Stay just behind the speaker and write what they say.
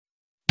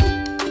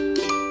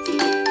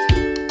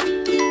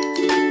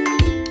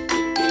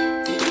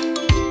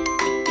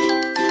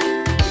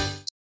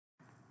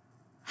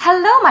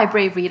my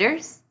brave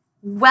readers.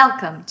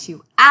 Welcome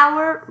to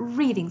our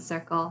reading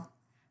circle.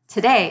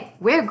 Today,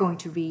 we're going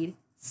to read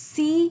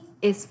C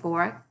is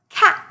for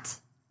Cat,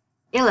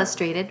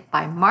 illustrated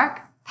by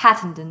Mark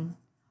Pattenden,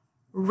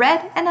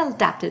 read and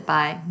adapted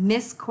by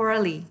Miss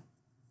Coralie.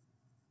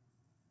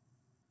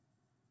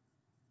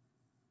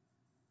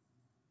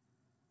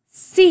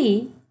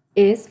 C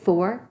is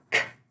for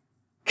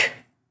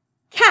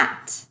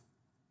cat.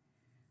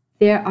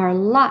 There are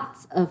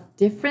lots of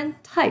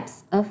different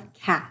types of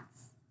cats.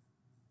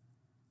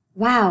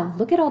 Wow,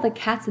 look at all the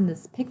cats in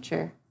this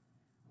picture.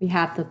 We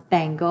have the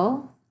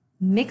Bengal,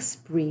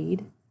 mixed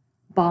breed,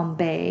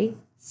 Bombay,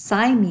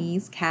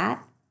 Siamese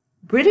cat,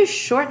 British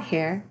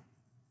Shorthair,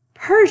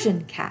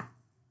 Persian cat.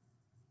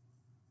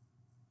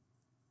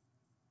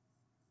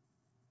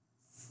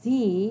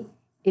 C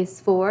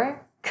is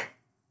for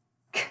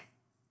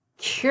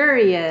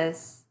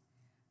curious,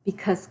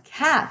 because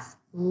cats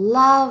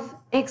love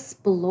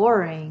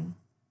exploring.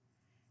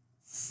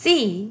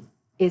 C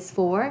is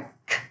for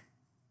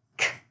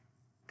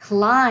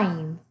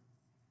climb.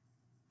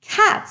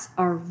 Cats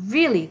are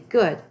really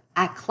good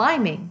at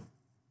climbing.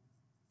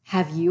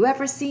 Have you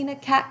ever seen a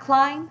cat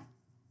climb?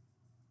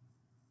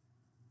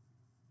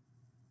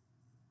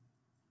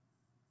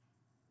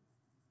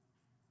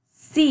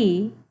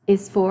 C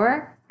is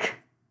for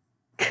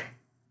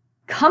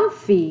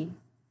comfy.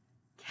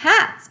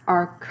 Cats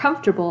are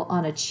comfortable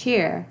on a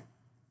chair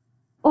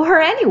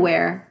or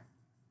anywhere.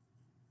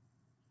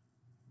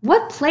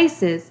 What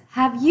places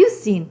have you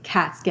seen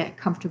cats get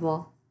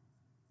comfortable?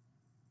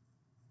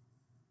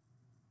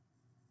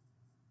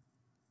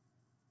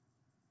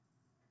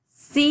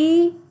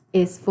 C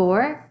is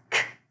for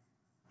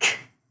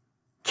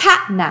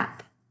catnap,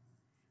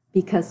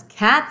 because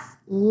cats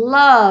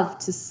love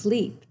to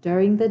sleep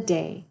during the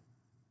day.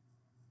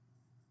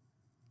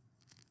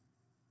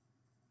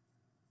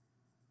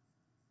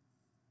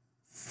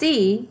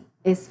 C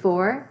is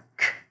for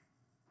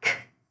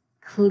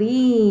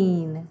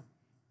clean.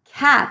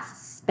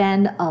 Cats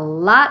spend a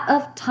lot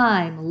of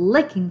time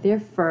licking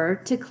their fur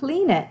to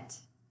clean it.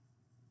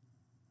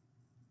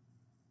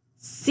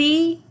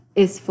 C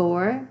is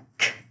for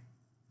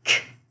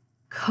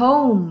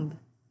comb.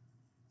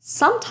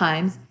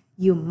 Sometimes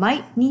you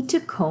might need to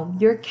comb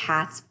your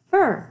cat's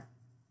fur.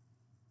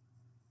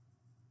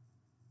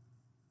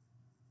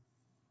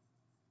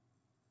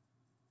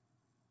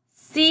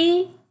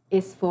 C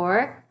is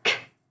for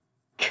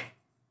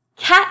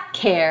cat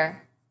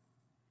care.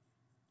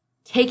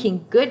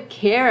 Taking good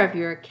care of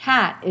your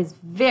cat is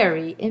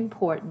very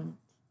important.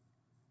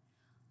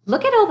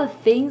 Look at all the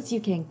things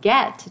you can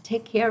get to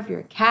take care of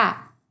your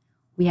cat.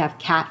 We have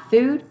cat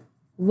food,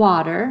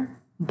 water,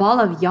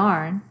 ball of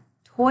yarn,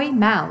 toy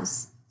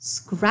mouse,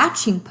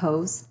 scratching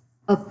post,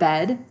 a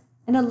bed,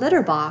 and a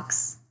litter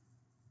box.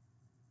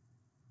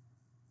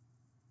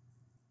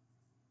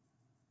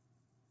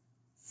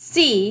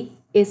 C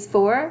is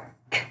for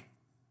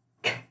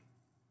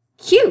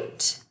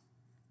cute,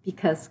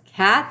 because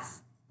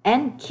cats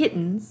and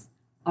kittens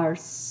are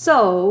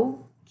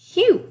so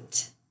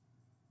cute.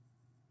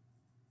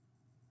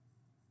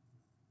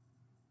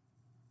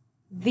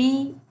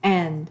 The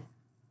end.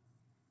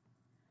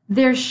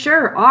 There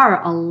sure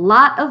are a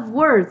lot of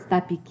words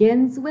that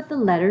begins with the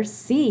letter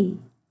C.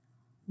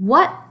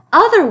 What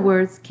other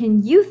words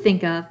can you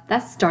think of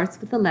that starts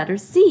with the letter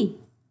C?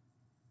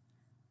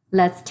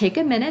 Let's take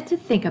a minute to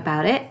think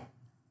about it,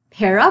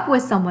 pair up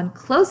with someone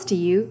close to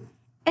you,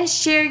 and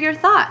share your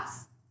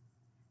thoughts.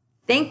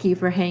 Thank you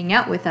for hanging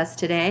out with us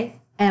today,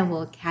 and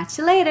we'll catch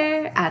you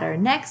later at our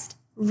next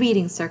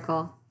reading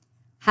circle.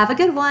 Have a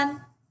good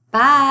one.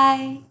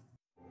 Bye.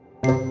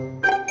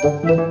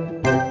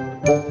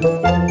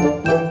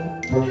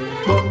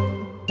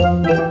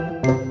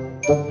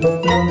 Thank you.